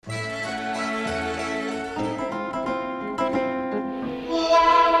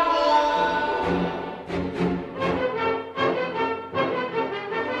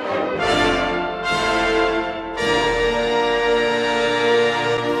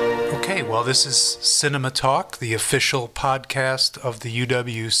Okay, well, this is Cinema Talk, the official podcast of the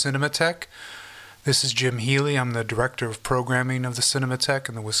UW Cinematheque. This is Jim Healy. I'm the director of programming of the Cinematheque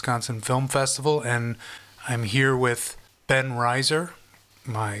and the Wisconsin Film Festival, and I'm here with Ben Reiser,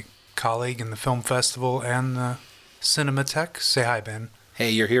 my colleague in the film festival and the Cinematheque. Say hi, Ben.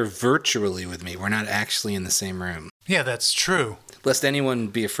 Hey, you're here virtually with me. We're not actually in the same room. Yeah, that's true. Lest anyone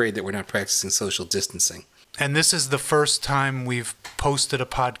be afraid that we're not practicing social distancing. And this is the first time we've posted a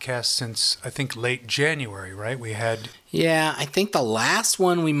podcast since, I think, late January, right? Yeah, I think the last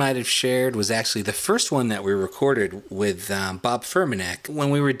one we might have shared was actually the first one that we recorded with Bob Furmanek when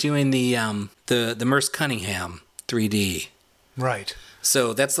we were doing the Merce Cunningham 3D. Right.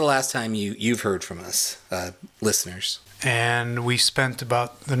 So that's the last time you've heard from us, listeners. And we spent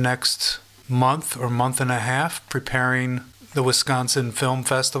about the next month or month and a half preparing the Wisconsin Film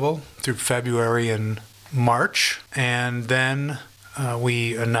Festival through February and March, and then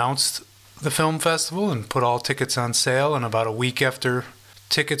we announced the film festival and put all tickets on sale, and about a week after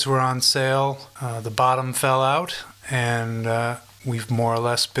tickets were on sale, the bottom fell out, and we've more or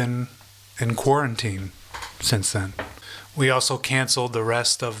less been in quarantine since then. We also canceled the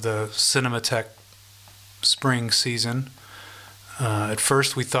rest of the Cinematheque spring season. At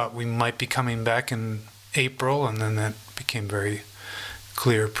first we thought we might be coming back in April, and then that became very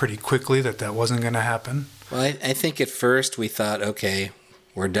clear pretty quickly that wasn't going to happen. Well, I think at first we thought, okay,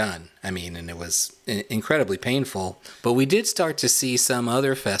 we're done. I mean, and it was incredibly painful. But we did start to see some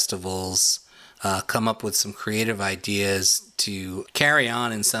other festivals come up with some creative ideas to carry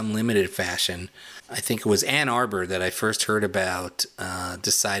on in some limited fashion. I think it was Ann Arbor that I first heard about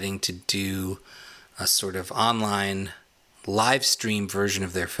deciding to do a sort of online live stream version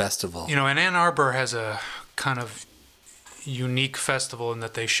of their festival. You know, and Ann Arbor has a kind of unique festival in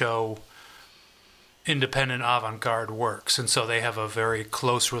that they show independent avant-garde works, and so they have a very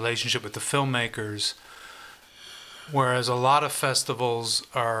close relationship with the filmmakers, whereas a lot of festivals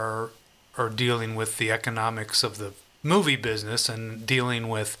are dealing with the economics of the movie business and dealing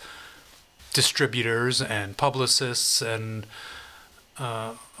with distributors and publicists and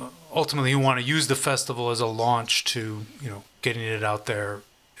ultimately you want to use the festival as a launch to, getting it out there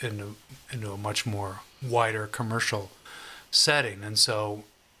into a much more wider commercial setting. And so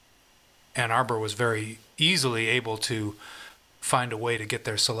Ann Arbor was very easily able to find a way to get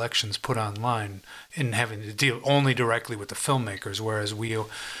their selections put online and having to deal only directly with the filmmakers, whereas we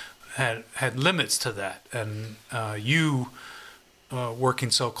had limits to that. And working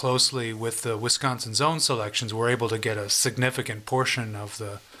so closely with the Wisconsin Zone selections, were able to get a significant portion of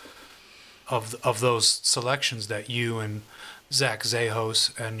those selections that you and Zach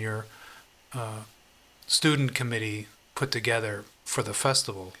Zahos and your student committee put together for the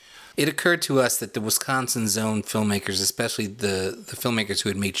festival. It occurred to us that the Wisconsin Zone filmmakers, especially the filmmakers who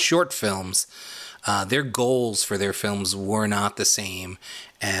had made short films, their goals for their films were not the same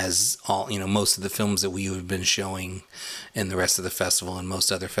as most of the films that we have been showing in the rest of the festival and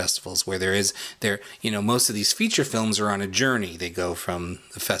most other festivals, where most of these feature films are on a journey. They go from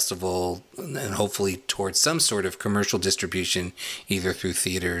the festival and hopefully towards some sort of commercial distribution, either through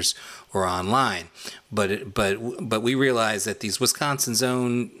theaters or online. But we realized that these Wisconsin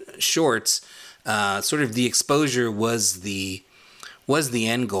Zone shorts, sort of the exposure was the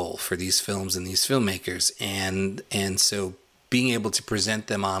end goal for these films and these filmmakers, and so being able to present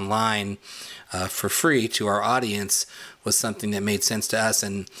them online for free to our audience was something that made sense to us,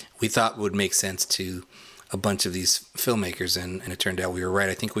 and we thought would make sense to a bunch of these filmmakers, and it turned out we were right.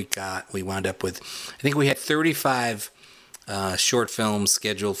 I think we wound up with, I think we had 35 short films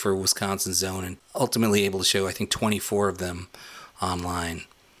scheduled for Wisconsin Zone, and ultimately able to show, I think, 24 of them online.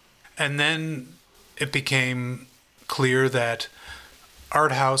 And then it became clear that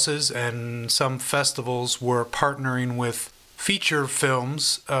art houses and some festivals were partnering with feature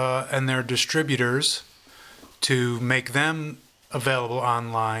films and their distributors to make them available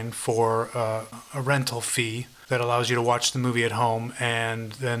online for a rental fee that allows you to watch the movie at home,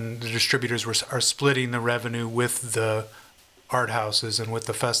 and then the distributors are splitting the revenue with the art houses and with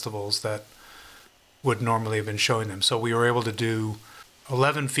the festivals that would normally have been showing them. So we were able to do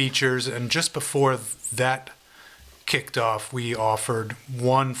 11 features, and just before that kicked off, we offered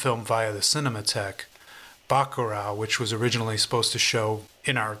one film via the Cinematheque, Bacurau, which was originally supposed to show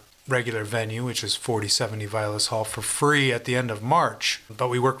in our regular venue, which is 4070 Vilas Hall, for free at the end of March. But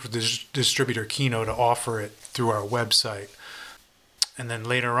we worked with the distributor Kino to offer it through our website. And then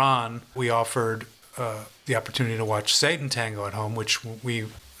later on, we offered the opportunity to watch Satan Tango at home, which we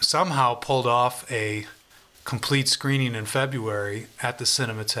somehow pulled off a complete screening in February at the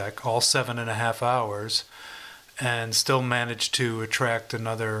Cinematheque, all 7.5 hours, and still managed to attract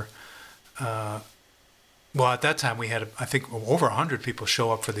another Well, at that time we had, I think, over 100 people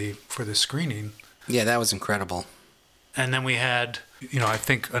show up for the screening. Yeah, that was incredible. And then we had, I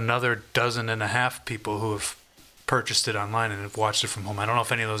think another dozen and a half people who have purchased it online and have watched it from home. I don't know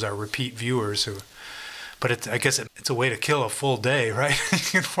if any of those are repeat viewers but I guess it's a way to kill a full day, right?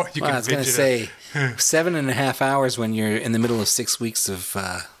 I was going to say 7.5 hours when you're in the middle of 6 weeks of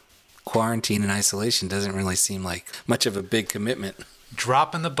quarantine and isolation doesn't really seem like much of a big commitment.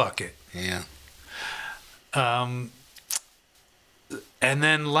 Drop in the bucket. Yeah. And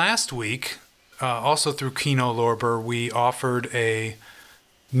then last week, also through Kino Lorber, we offered a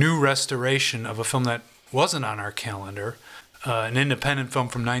new restoration of a film that wasn't on our calendar, an independent film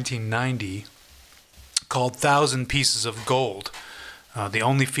from 1990 called 1,000 Pieces of Gold, the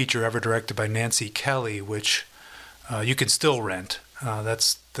only feature ever directed by Nancy Kelly, which you can still rent.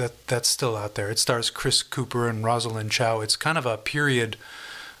 That's still out there. It stars Chris Cooper and Rosalind Chow. It's kind of a period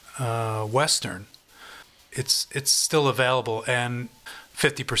Western. It's still available, and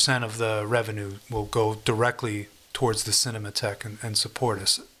 50% of the revenue will go directly towards the Cinematheque and support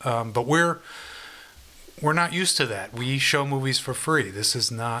us. But we're not used to that. We show movies for free. This is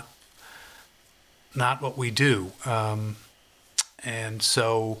not what we do. And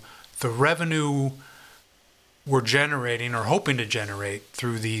so the revenue we're generating or hoping to generate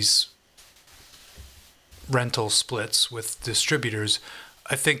through these rental splits with distributors,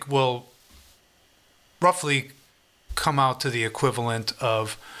 I think will roughly come out to the equivalent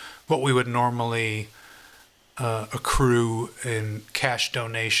of what we would normally accrue in cash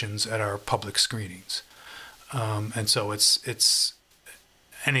donations at our public screenings. And so it's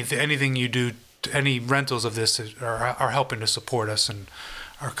anything you do, any rentals of this are helping to support us and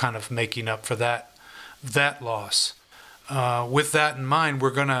are kind of making up for that loss. With that in mind, we're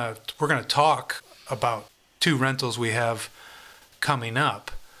gonna talk about 2 rentals we have coming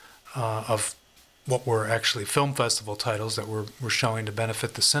up of what were actually film festival titles that we're showing to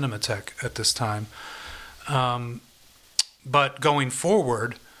benefit the Cinematheque at this time. But going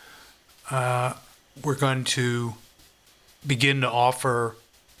forward, we're going to begin to offer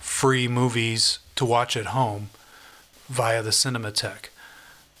free movies to watch at home via the Cinematheque.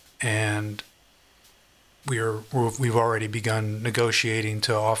 And we've already begun negotiating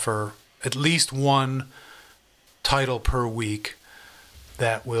to offer at least one title per week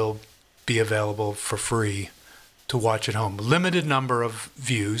that will be available for free to watch at home. Limited number of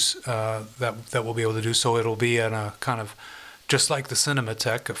views that we'll be able to do, so it'll be on a kind of just like the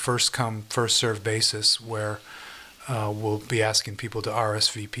Cinematheque, a first come, first served basis where we'll be asking people to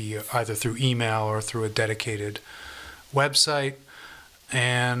RSVP either through email or through a dedicated website.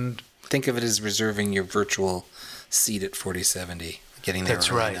 And think of it as reserving your virtual seat at 4070, getting there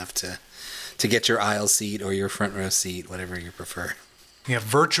early enough to get your aisle seat or your front row seat, whatever you prefer. Yeah,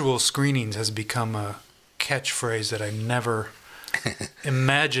 virtual screenings has become a catchphrase that I never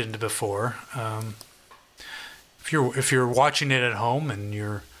imagined before. If you're watching it at home and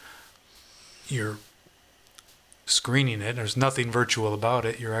you're screening it, there's nothing virtual about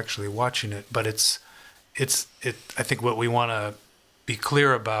it. You're actually watching it, but it's I think what we want to be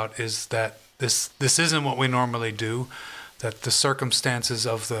clear about is that this isn't what we normally do. That the circumstances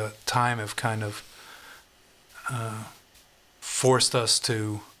of the time have kind of forced us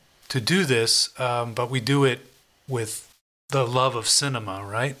to do this, but we do it with the love of cinema,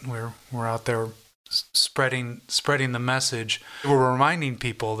 right? We're out there spreading the message. We're reminding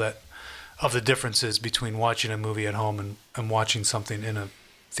people that of the differences between watching a movie at home and watching something in a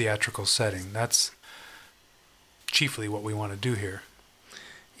theatrical setting. That's chiefly what we want to do here.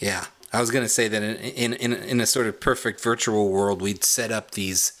 Yeah, I was going to say that in a sort of perfect virtual world, we'd set up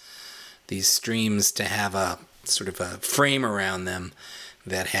these streams to have a sort of a frame around them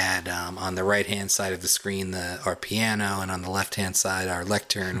that had on the right-hand side of the screen our piano, and on the left-hand side our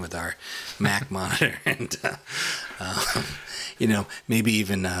lectern with our Mac monitor, and maybe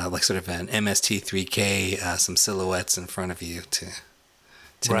even like sort of an MST3K, some silhouettes in front of you to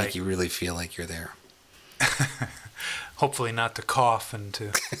make you really feel like you're there. Hopefully not to cough and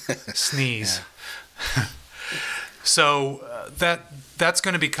to sneeze. So that's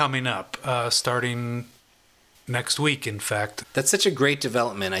going to be coming up starting next week, in fact. That's such a great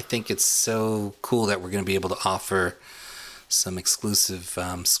development. I think it's so cool that we're going to be able to offer some exclusive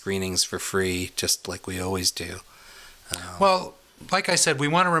screenings for free, just like we always do. Well, like I said, we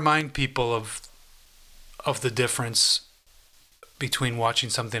want to remind people of the difference between watching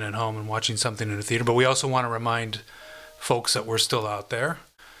something at home and watching something in a theater, but we also want to remind folks that we're still out there,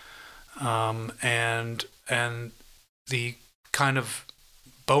 and the kind of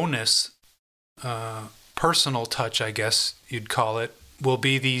bonus personal touch, I guess you'd call it, will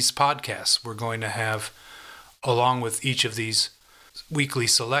be these podcasts. We're going to have, along with each of these weekly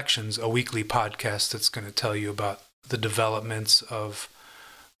selections, a weekly podcast that's going to tell you about the developments of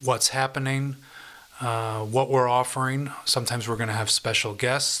what's happening, what we're offering. Sometimes we're going to have special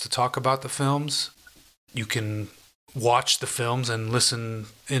guests to talk about the films. You can watch the films and listen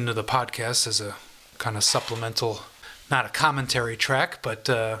into the podcast as a kind of supplemental, not a commentary track, but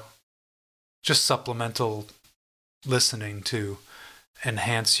just supplemental listening to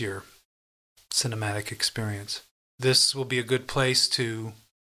enhance your cinematic experience. This will be a good place to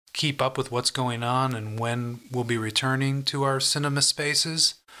keep up with what's going on and when we'll be returning to our cinema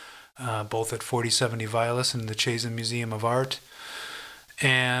spaces, both at 4070 Vilas and the Chazen Museum of Art,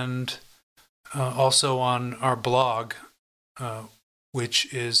 and also on our blog,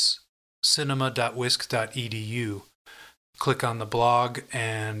 which is cinema.wisc.edu. Click on the blog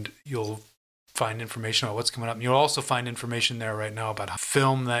and you'll find information about what's coming up. And you'll also find information there right now about a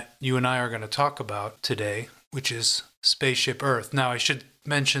film that you and I are going to talk about today, which is Spaceship Earth. Now, I should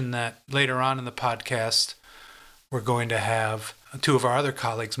mention that later on in the podcast, we're going to have two of our other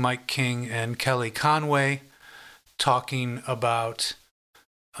colleagues, Mike King and Kelly Conway, talking about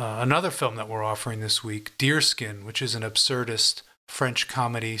another film that we're offering this week, Deerskin, which is an absurdist French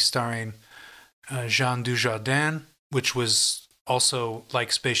comedy starring Jean Dujardin, which was also,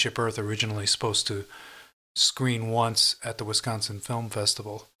 like Spaceship Earth, originally supposed to screen once at the Wisconsin Film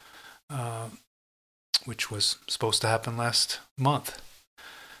Festival, which was supposed to happen last month.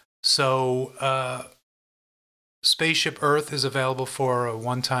 So, Spaceship Earth is available for a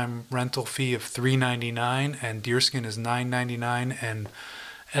one-time rental fee of $3.99, and Deerskin is $9.99. And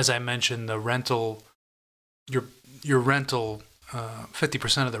as I mentioned, the rental, your rental,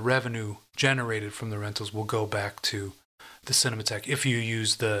 50% of the revenue generated from the rentals will go back to the Cinematheque if you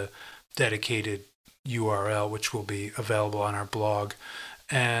use the dedicated URL, which will be available on our blog.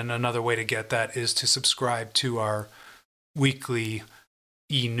 And another way to get that is to subscribe to our weekly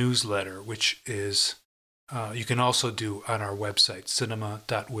e-newsletter, which is you can also do on our website,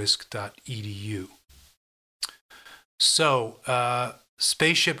 cinema.wisc.edu. So,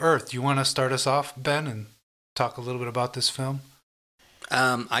 Spaceship Earth, you want to start us off, Ben, and talk a little bit about this film?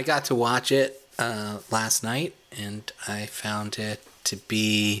 I got to watch it last night, and I found it to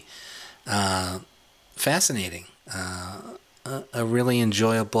be fascinating. A really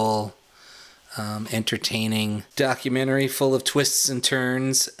enjoyable, entertaining documentary full of twists and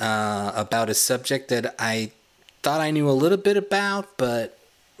turns about a subject that I thought I knew a little bit about, but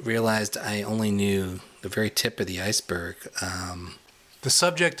realized I only knew the very tip of the iceberg. The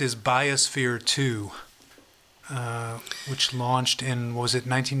subject is Biosphere 2, which launched in, was it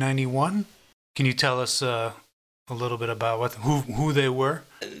 1991? Can you tell us a little bit about who they were?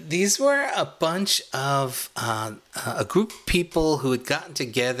 These were a bunch of a group of people who had gotten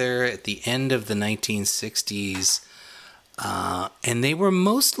together at the end of the 1960s, and they were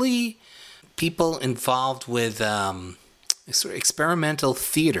mostly people involved with sort of experimental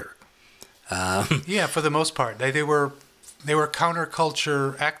theater. Yeah, for the most part, they were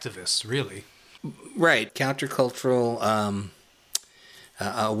counterculture activists, really. Right, countercultural.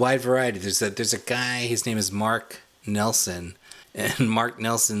 A wide variety. There's a guy. His name is Mark Nelson, and Mark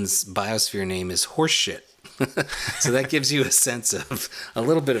Nelson's biosphere name is Horseshit. So that gives you a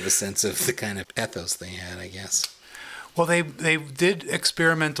little bit of a sense of the kind of ethos they had, I guess. Well, they did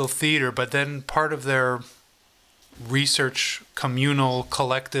experimental theater, but then part of their research, communal,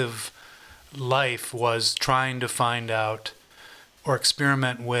 collective life was trying to find out or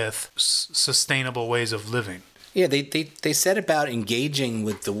experiment with sustainable ways of living. Yeah, they set about engaging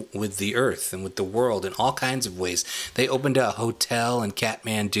with the earth and with the world in all kinds of ways. They opened a hotel in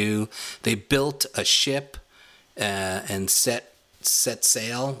Kathmandu. They built a ship and set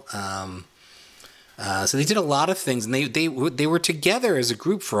sail. So they did a lot of things, and they were together as a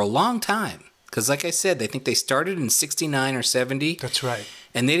group for a long time. Because, like I said, I think they started in 69 or 70. That's right.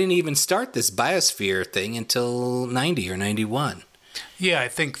 And they didn't even start this biosphere thing until 90 or 91. Yeah, I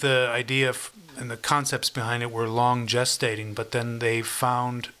think the idea and the concepts behind it were long gestating, but then they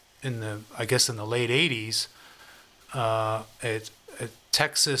found in the late 80s, a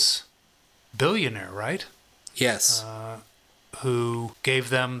Texas billionaire, right? Yes. Who gave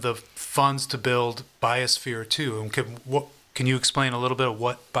them the funds to build Biosphere 2. And can you explain a little bit of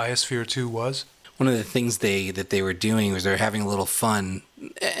what Biosphere 2 was? One of the things that they were doing was they were having a little fun,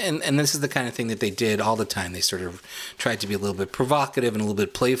 and this is the kind of thing that they did all the time. They sort of tried to be a little bit provocative and a little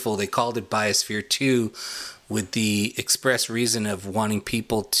bit playful. They called it Biosphere 2 with the express reason of wanting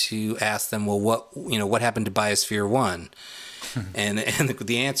people to ask them, well, what happened to Biosphere 1? And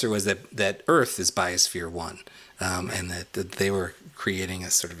the answer was that Earth is Biosphere 1, and that they were creating a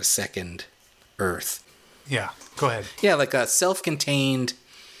sort of a second Earth. Yeah, go ahead. Yeah, like a self-contained,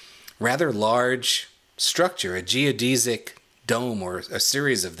 rather large structure, a geodesic dome or a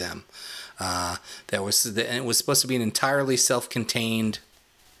series of them. And it was supposed to be an entirely self-contained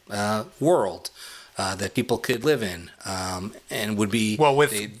world that people could live in, and would be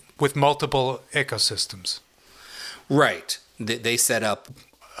with multiple ecosystems. Right. They set up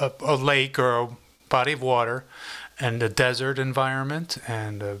a lake or a body of water, and a desert environment,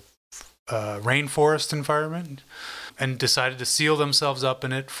 and a rainforest environment, and decided to seal themselves up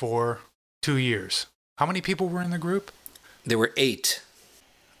in it for 2 years. How many people were in the group? There were 8.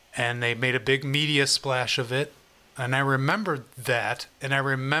 And they made a big media splash of it. And I remembered that, and I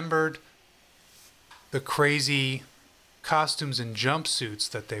remembered the crazy costumes and jumpsuits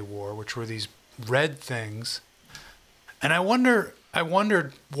that they wore, which were these red things. And I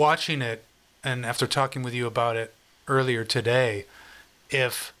wondered watching it, and after talking with you about it earlier today,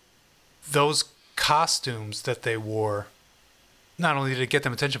 if those costumes that they wore, not only did it get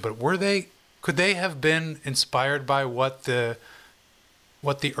them attention, but could they have been inspired by what the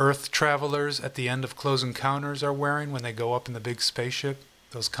Earth travelers at the end of Close Encounters are wearing when they go up in the big spaceship?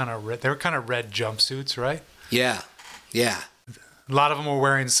 Those they're kind of red jumpsuits, right? Yeah. A lot of them were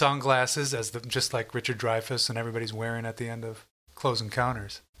wearing sunglasses, just like Richard Dreyfuss and everybody's wearing at the end of Close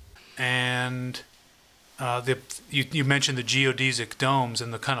Encounters. And you mentioned the geodesic domes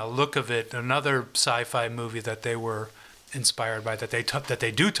and the kind of look of it. Another sci-fi movie that they were inspired by, that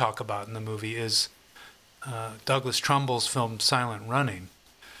they do talk about in the movie, is Douglas Trumbull's film Silent Running,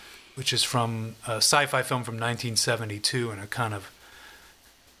 which is from a sci-fi film from 1972, and a kind of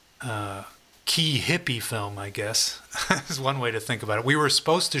key hippie film, I guess, is one way to think about it. We were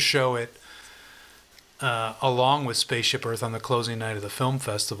supposed to show it along with Spaceship Earth on the closing night of the film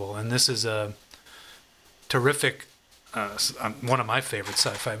festival, and this is a terrific, one of my favorite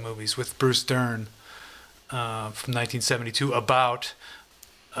sci-fi movies, with Bruce Dern from 1972, about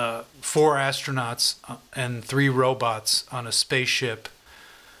 4 astronauts and 3 robots on a spaceship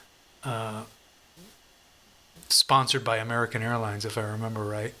sponsored by American Airlines, if I remember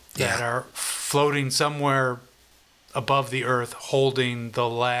right, that are floating somewhere above the Earth, holding the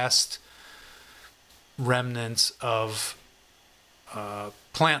last remnants of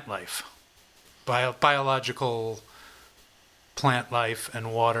plant life, biological plant life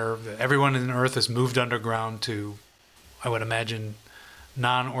and water. Everyone on Earth has moved underground to, I would imagine,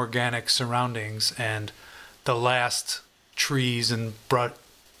 non-organic surroundings, and the last trees and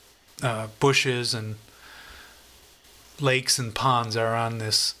bushes and lakes and ponds are on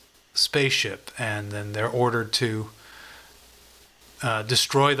this spaceship, and then they're ordered to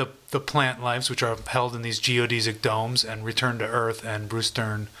destroy the plant lives, which are held in these geodesic domes, and return to Earth. And Bruce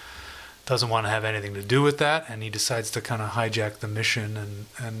Dern doesn't want to have anything to do with that, and he decides to kind of hijack the mission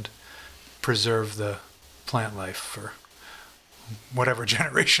and preserve the plant life for whatever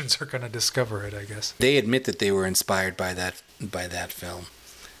generations are going to discover it, I guess. They admit that they were inspired by that film.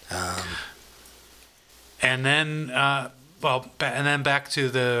 And then back to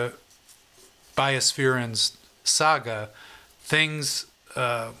the Biosphereans saga. Things,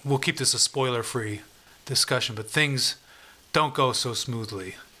 we'll keep this a spoiler-free discussion, but things don't go so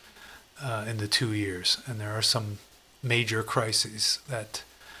smoothly in the 2 years, and there are some major crises that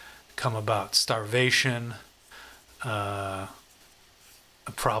come about. Starvation, a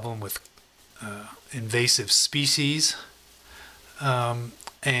problem with invasive species, and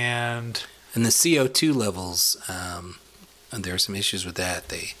the CO2 levels, and there are some issues with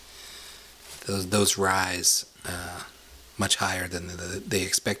that. Those rise much higher than they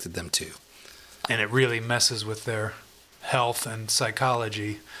expected them to, and it really messes with their health and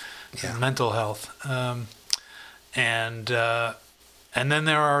psychology, and mental health. And then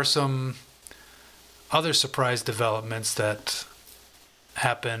there are some other surprise developments that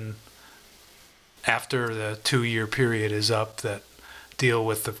happen after the 2-year period is up that deal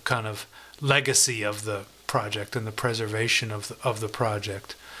with the kind of legacy of the project and the preservation of the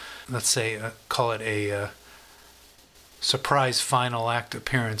project. Let's say, call it a surprise final act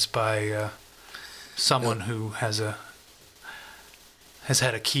appearance by someone who has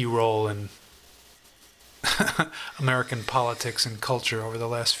had a key role in American politics and culture over the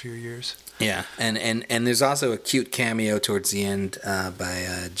last few years. Yeah, and there's also a cute cameo towards the end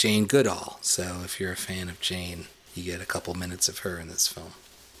by Jane Goodall. So if you're a fan of Jane, you get a couple minutes of her in this film.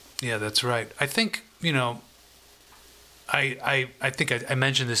 Yeah, that's right. I think, I think I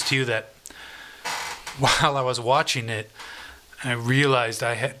mentioned this to you, that while I was watching it, I realized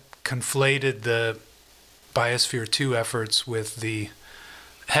I had conflated the Biosphere 2 efforts with the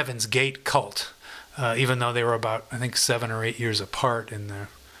Heaven's Gate cult, even though they were about, I think, 7 or 8 years apart in their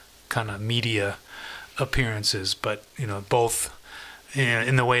kind of media appearances. But, both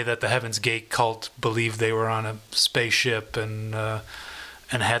in the way that the Heaven's Gate cult believed they were on a spaceship and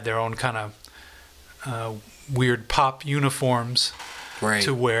had their own kind of weird pop uniforms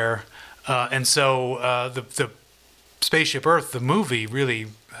to wear. And so the Spaceship Earth, the movie, really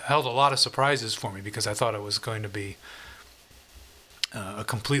held a lot of surprises for me because I thought it was going to be a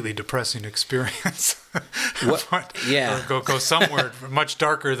completely depressing experience. What? Yeah. Or go somewhere much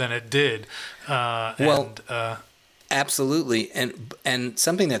darker than it did. Absolutely. And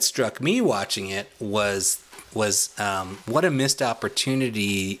something that struck me watching it was what a missed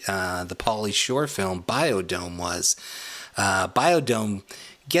opportunity the Pauly Shore film Biodome was. Biodome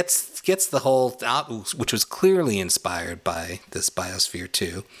gets the whole, which was clearly inspired by this Biosphere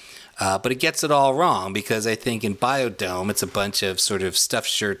 2, but it gets it all wrong because I think in Biodome it's a bunch of sort of stuffed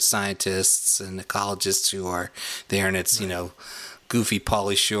shirt scientists and ecologists who are there, and it's goofy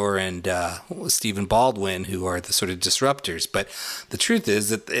Pauly Shore and Stephen Baldwin who are the sort of disruptors. But the truth is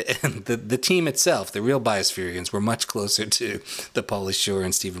that the team itself, the real Biospherians, were much closer to the Pauly Shore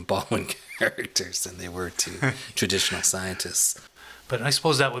and Stephen Baldwin characters than they were to traditional scientists. But I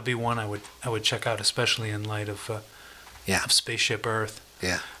suppose that would be one I would check out, especially in light of Spaceship Earth.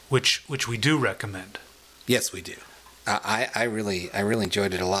 Yeah, which we do recommend. Yes, we do. I really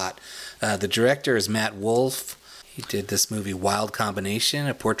enjoyed it a lot. The director is Matt Wolf. He did this movie Wild Combination,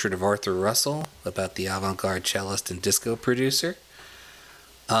 a portrait of Arthur Russell about the avant-garde cellist and disco producer.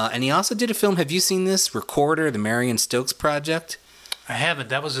 And he also did a film. Have you seen this? Recorder, the Marion Stokes Project. I haven't.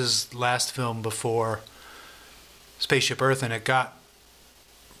 That was his last film before Spaceship Earth, and it got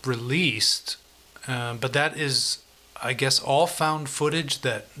released, but that is, I guess, all found footage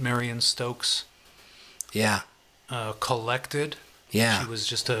that Marion Stokes collected. Yeah,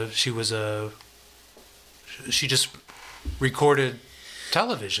 she just recorded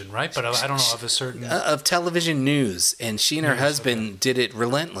television, right? But I don't know of a certain of television news, and she and her husband did it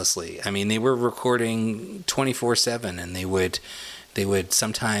relentlessly. I mean, they were recording 24/7, and they would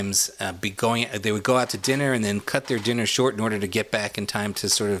sometimes they would go out to dinner and then cut their dinner short in order to get back in time to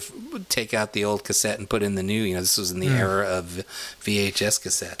sort of take out the old cassette and put in the new. This was in the era of VHS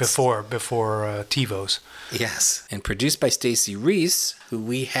cassettes. Before TiVos. Yes. And produced by Stacey Reese, who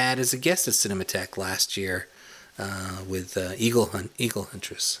we had as a guest at Cinematheque last year with Eagle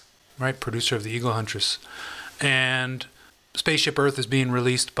Huntress. Right, producer of the Eagle Huntress. And Spaceship Earth is being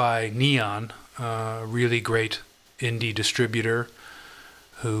released by Neon, a really great indie distributor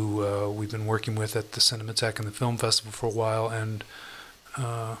who we've been working with at the Cinematheque and the Film Festival for a while, and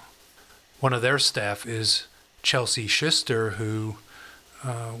one of their staff is Chelsea Schuster, who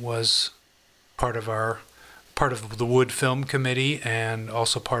was part of the Wood Film Committee and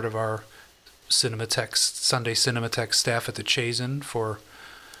also part of our Sunday Cinematheque staff at the Chazen for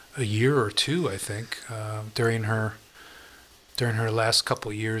a year or two, I think, during her last couple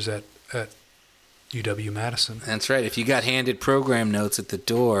of years at UW-Madison. That's right. If you got handed program notes at the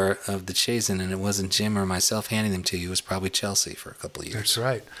door of the Chazen and it wasn't Jim or myself handing them to you, it was probably Chelsea for a couple of years. That's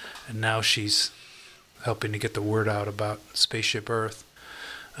right. And now she's helping to get the word out about Spaceship Earth.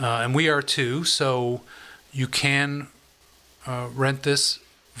 And we are too, so you can rent this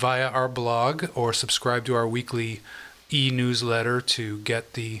via our blog or subscribe to our weekly e-newsletter to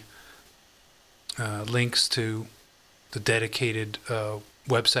get the links to the dedicated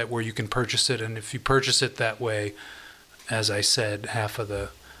website where you can purchase it. And if you purchase it that way, as I said, half of the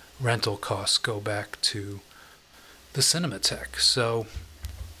rental costs go back to the Cinematheque. So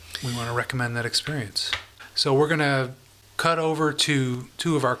we want to recommend that experience. So we're going to cut over to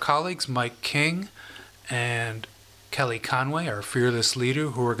two of our colleagues, Mike King and Kelly Conway, our fearless leader,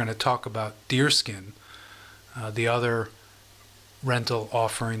 who are going to talk about Deerskin, the other rental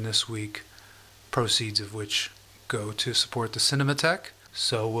offering this week, proceeds of which go to support the Cinematheque.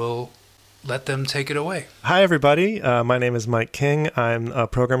 So we'll let them take it away. Hi, everybody. My name is Mike King. I'm a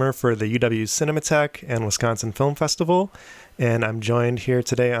programmer for the UW Cinematheque and Wisconsin Film Festival, and I'm joined here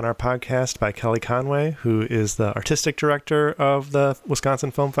today on our podcast by Kelly Conway, who is the artistic director of the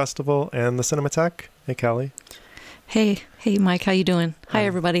Wisconsin Film Festival and the Cinematheque. Hey, Kelly. Hey, Mike. How you doing? Hi,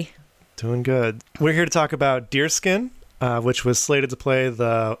 everybody. Doing good. We're here to talk about Deerskin, which was slated to play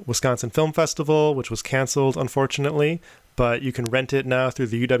the Wisconsin Film Festival, which was canceled, unfortunately. But you can rent it now through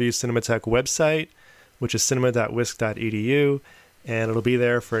the UW Cinematheque website, which is cinema.wisc.edu, and it'll be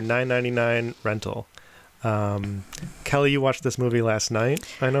there for $9.99 rental. Kelly, you watched this movie last night,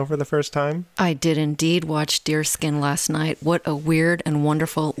 I know, for the first time. I did indeed watch Deerskin last night. What a weird and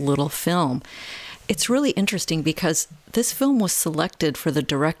wonderful little film. It's really interesting because this film was selected for the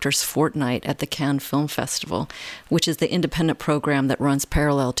Director's Fortnight at the Cannes Film Festival, which is the independent program that runs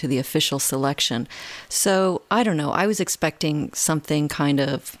parallel to the official selection. So, I don't know, I was expecting something kind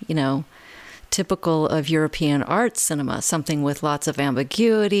of, typical of European art cinema, something with lots of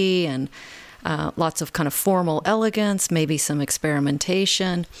ambiguity and lots of kind of formal elegance, maybe some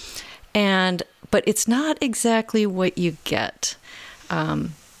experimentation. But it's not exactly what you get.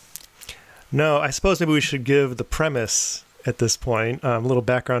 No, I suppose maybe we should give the premise at this point, a little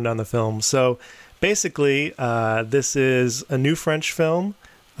background on the film. So basically, this is a new French film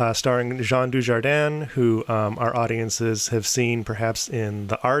starring Jean Dujardin, who our audiences have seen perhaps in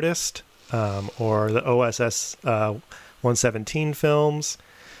The Artist or the OSS 117 films.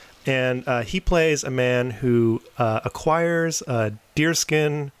 And he plays a man who acquires a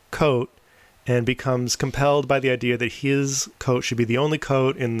deerskin coat and becomes compelled by the idea that his coat should be the only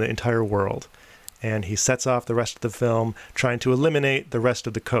coat in the entire world. And he sets off the rest of the film trying to eliminate the rest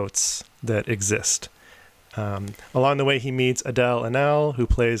of the coats that exist. Along the way, he meets Adèle Haenel, who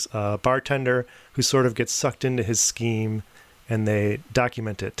plays a bartender who sort of gets sucked into his scheme, and they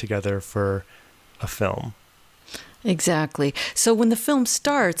document it together for a film. Exactly. So when the film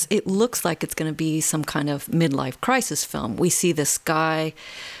starts, it looks like it's going to be some kind of midlife crisis film. We see this guy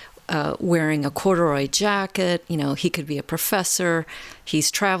wearing a corduroy jacket. He could be a professor.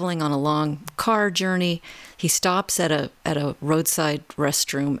 He's traveling on a long car journey. He stops at a roadside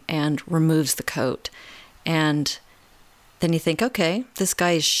restroom and removes the coat. And then you think, okay, this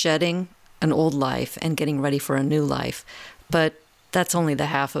guy is shedding an old life and getting ready for a new life. But that's only the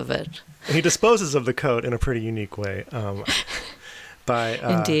half of it. And he disposes of the coat in a pretty unique way.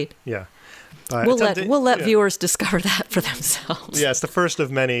 Indeed. Yeah. We'll let viewers discover that for themselves. Yeah, it's the first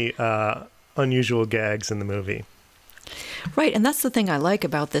of many unusual gags in the movie. Right, and that's the thing I like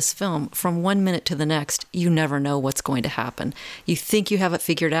about this film. From one minute to the next, you never know what's going to happen. You think you have it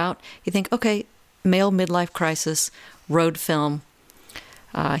figured out. You think, okay, male midlife crisis, road film.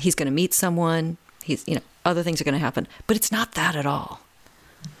 He's going to meet someone. Other things are going to happen. But it's not that at all.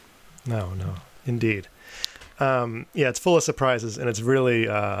 No, indeed. It's full of surprises, and it's really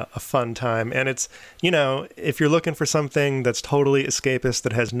a fun time. And it's, if you're looking for something that's totally escapist,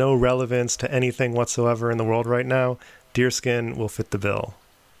 that has no relevance to anything whatsoever in the world right now, Deerskin will fit the bill.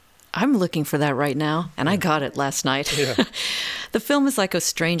 I'm looking for that right now, and I got it last night. Yeah. The film is like a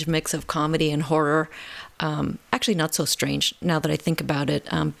strange mix of comedy and horror. Actually, not so strange now that I think about it.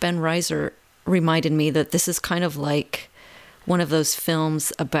 Ben Reiser reminded me that this is kind of like one of those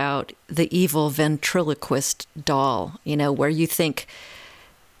films about the evil ventriloquist doll, where you think,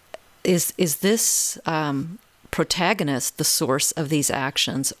 is this protagonist the source of these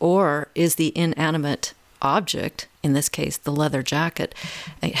actions, or is the inanimate object, in this case the leather jacket,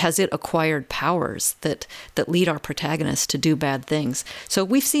 has it acquired powers that lead our protagonist to do bad things? So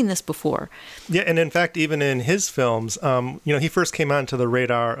we've seen this before. Yeah, and in fact, even in his films, he first came onto the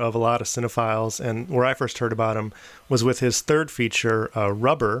radar of a lot of cinephiles, and where I first heard about him was with his third feature,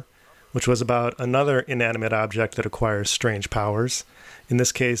 Rubber, which was about another inanimate object that acquires strange powers. In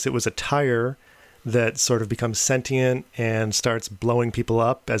this case, it was a tire that sort of becomes sentient and starts blowing people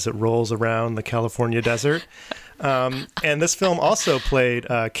up as it rolls around the California desert. And this film also played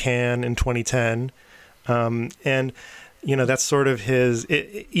Cannes in 2010. And, that's sort of his...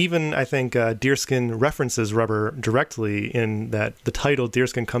 Even, I think, Deerskin references Rubber directly in that the title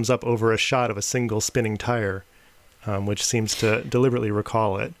Deerskin comes up over a shot of a single spinning tire, which seems to deliberately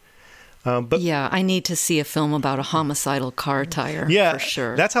recall it. Yeah, I need to see a film about a homicidal car tire, for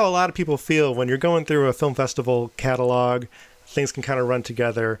sure. That's how a lot of people feel when you're going through a film festival catalog. Things can kind of run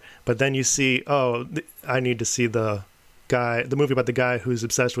together, but then you see, I need to see the movie about the guy who's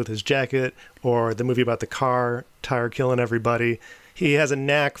obsessed with his jacket, or the movie about the car tire killing everybody. He has a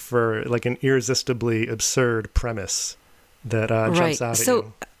knack for like an irresistibly absurd premise that jumps out at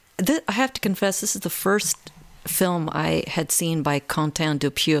you. I have to confess, this is the first film I had seen by Quentin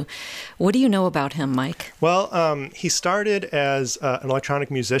Dupieux. What do you know about him, Mike? Well, he started as an electronic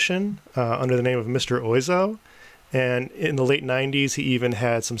musician under the name of Mr. Oizo, and in the late 90s he even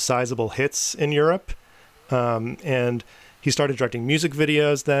had some sizable hits in Europe, and he started directing music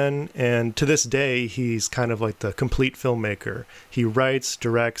videos then, and to this day he's kind of like the complete filmmaker. He writes,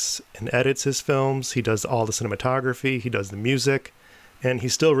 directs, and edits his films. He does all the cinematography, he does the music, and he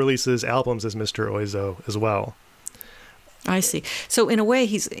still releases albums as Mr. Oizo as well. I see. So in a way,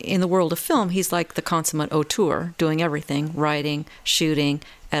 he's in the world of film, he's like the consummate auteur, doing everything, writing, shooting,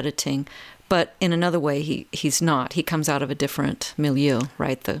 editing. But in another way, he's not. He comes out of a different milieu,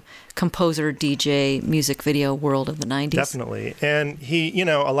 right? The composer, DJ, music video world of the 90s. Definitely. And he,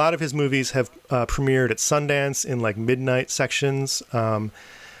 a lot of his movies have premiered at Sundance in like midnight sections.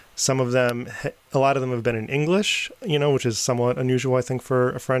 Some of them, a lot of them have been in English, which is somewhat unusual, I think, for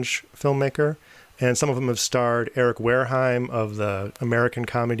a French filmmaker. And some of them have starred Eric Wareheim of the American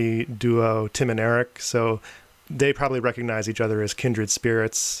comedy duo Tim and Eric. So they probably recognize each other as kindred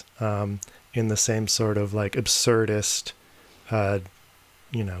spirits in the same sort of like absurdist,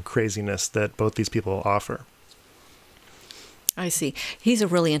 craziness that both these people offer. I see. He's a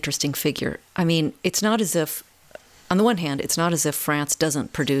really interesting figure. I mean, it's not as if, on the one hand, it's not as if France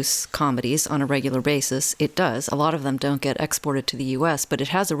doesn't produce comedies on a regular basis. It does. A lot of them don't get exported to the U.S., but it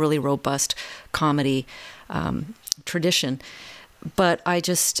has a really robust comedy tradition. But I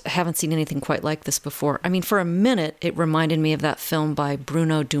just haven't seen anything quite like this before. I mean, for a minute, it reminded me of that film by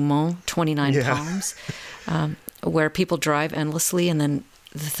Bruno Dumont, 29 Palms, where people drive endlessly and then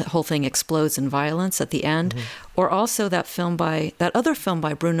the whole thing explodes in violence at the end. Mm-hmm. Or also that other film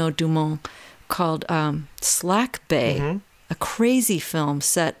by Bruno Dumont called Slack Bay, a crazy film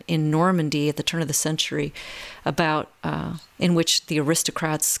set in Normandy at the turn of the century about in which the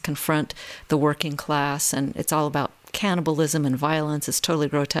aristocrats confront the working class, and it's all about cannibalism and violence. It's totally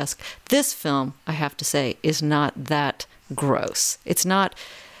grotesque. This film, I have to say, is not that gross. It's not,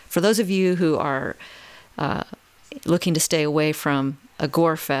 for those of you who are looking to stay away from a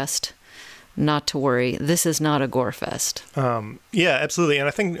gore fest, not to worry. This is not a gore fest. Yeah, absolutely. And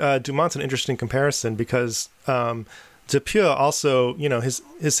I think Dumont's an interesting comparison because Dupieux also, his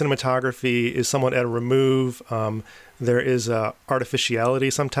cinematography is somewhat at a remove. There is artificiality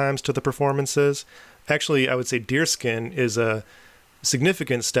sometimes to the performances. Actually, I would say Deerskin is a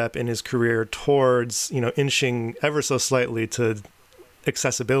significant step in his career towards, inching ever so slightly to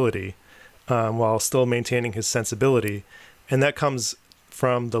accessibility while still maintaining his sensibility. And that comes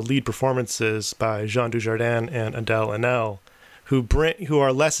from the lead performances by Jean Dujardin and Adèle Haenel, who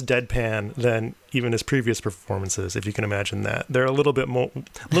are less deadpan than even his previous performances, if you can imagine that. They're a little bit more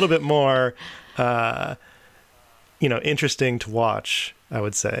interesting to watch, I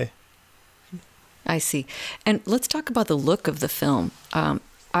would say. I see. And let's talk about the look of the film.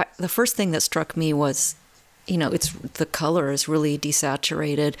 The first thing that struck me was, the color is really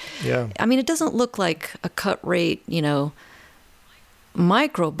desaturated. Yeah. I mean, it doesn't look like a cut rate,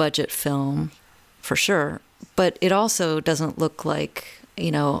 micro budget film for sure, but it also doesn't look like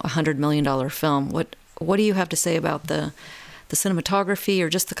 $100 million film. What do you have to say about the cinematography or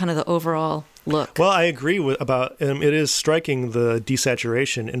just the kind of the overall look? Well, I agree about it is striking the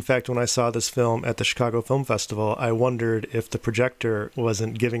desaturation. In fact, when I saw this film at the Chicago Film Festival, I wondered if the projector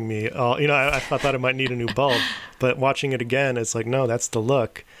wasn't giving me all. I thought it might need a new bulb, but watching it again, it's like, no, that's the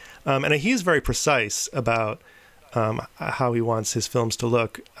look. And he's very precise about how he wants his films to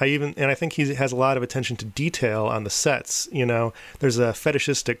look. I think he has a lot of attention to detail on the sets. There's a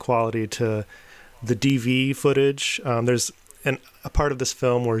fetishistic quality to the DV footage. There's a part of this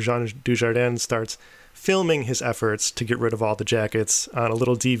film where Jean Dujardin starts filming his efforts to get rid of all the jackets on a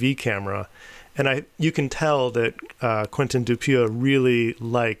little DV camera. And you can tell that Quentin Dupieux really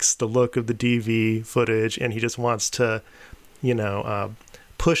likes the look of the DV footage, and he just wants to,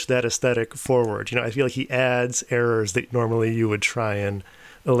 push that aesthetic forward. I feel like he adds errors that normally you would try and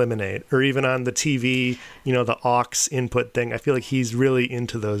eliminate. Or even on the TV, the aux input thing, I feel like he's really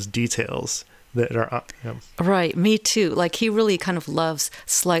into those details that are... Right, me too. Like, he really kind of loves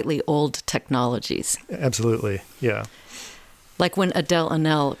slightly old technologies. Absolutely, yeah. Like when Adèle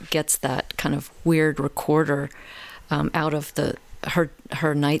Haenel gets that kind of weird recorder out of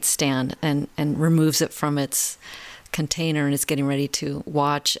her nightstand and removes it from its container and is getting ready to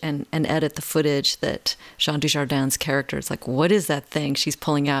watch and edit the footage that Jean Dujardin's character is like, what is that thing she's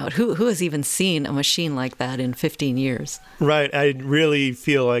pulling out? Who has even seen a machine like that in 15 years? Right. I really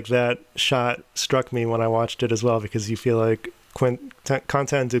feel like that shot struck me when I watched it as well, because you feel like Quentin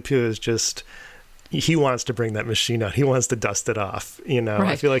Dupieux is just, he wants to bring that machine out. He wants to dust it off. Right.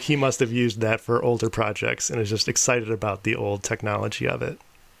 I feel like he must have used that for older projects and is just excited about the old technology of it.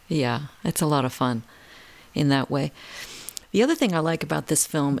 Yeah, it's a lot of fun in that way. The other thing I like about this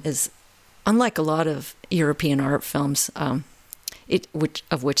film is, unlike a lot of European art films, of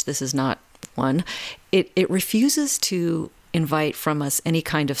which this is not one, it refuses to invite from us any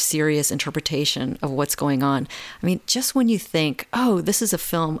kind of serious interpretation of what's going on. I mean, just when you think, oh, this is a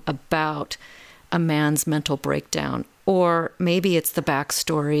film about a man's mental breakdown, or maybe it's the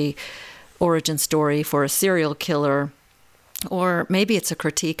backstory, origin story for a serial killer, Or maybe it's a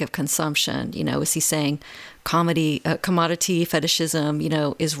critique of consumption. Is he saying commodity fetishism,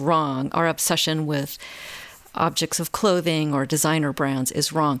 is wrong? Our obsession with objects of clothing or designer brands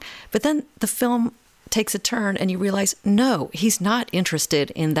is wrong. But then the film takes a turn and you realize, no, he's not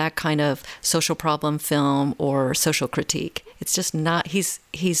interested in that kind of social problem film or social critique. It's just not, he's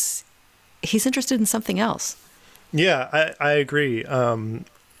interested in something else. Yeah, I agree.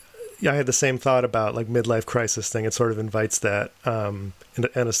 I had the same thought about like midlife crisis thing. It sort of invites that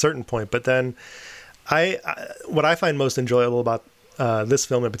at a certain point. But then what I find most enjoyable about this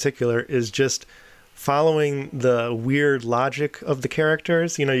film in particular is just following the weird logic of the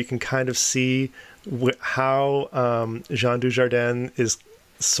characters. You can kind of see how Jean Dujardin is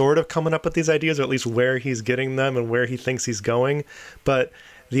sort of coming up with these ideas, or at least where he's getting them and where he thinks he's going. But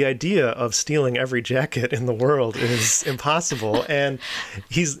the idea of stealing every jacket in the world is impossible. And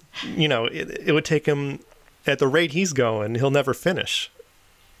he's, it would take him, at the rate he's going, he'll never finish.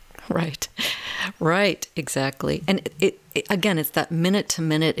 Right, exactly. And again, it's that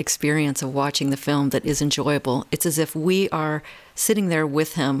minute-to-minute experience of watching the film that is enjoyable. It's as if we are sitting there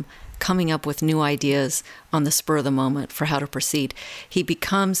with him, coming up with new ideas on the spur of the moment for how to proceed. He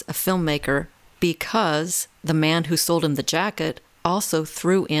becomes a filmmaker because the man who sold him the jacket also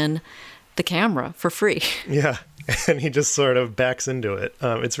threw in the camera for free. Yeah, and he just sort of backs into it.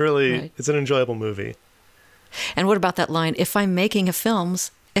 It's really, It's an enjoyable movie. And what about that line, if I'm making films,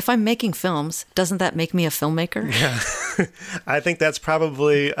 doesn't that make me a filmmaker? Yeah, I think that's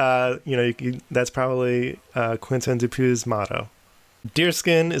probably, that's probably Quentin Dupieux's motto.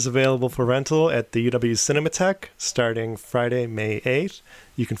 Deerskin is available for rental at the UW Cinematheque starting Friday, May 8th.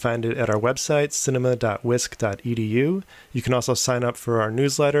 You can find it at our website, cinema.wisc.edu. You can also sign up for our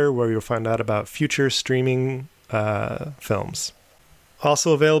newsletter where you'll find out about future streaming films.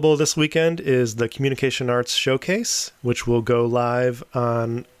 Also available this weekend is the Communication Arts Showcase, which will go live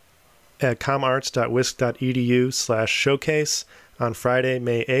at comarts.wisc.edu/showcase on Friday,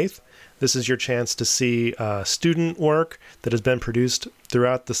 May 8th. This is your chance to see student work that has been produced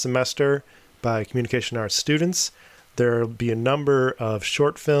throughout the semester by communication arts students. There will be a number of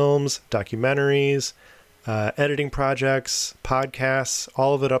short films, documentaries, editing projects, podcasts,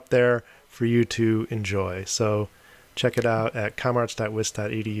 all of it up there for you to enjoy. So check it out at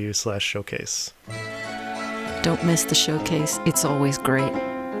comarts.wisc.edu/showcase. Don't miss the showcase. It's always great.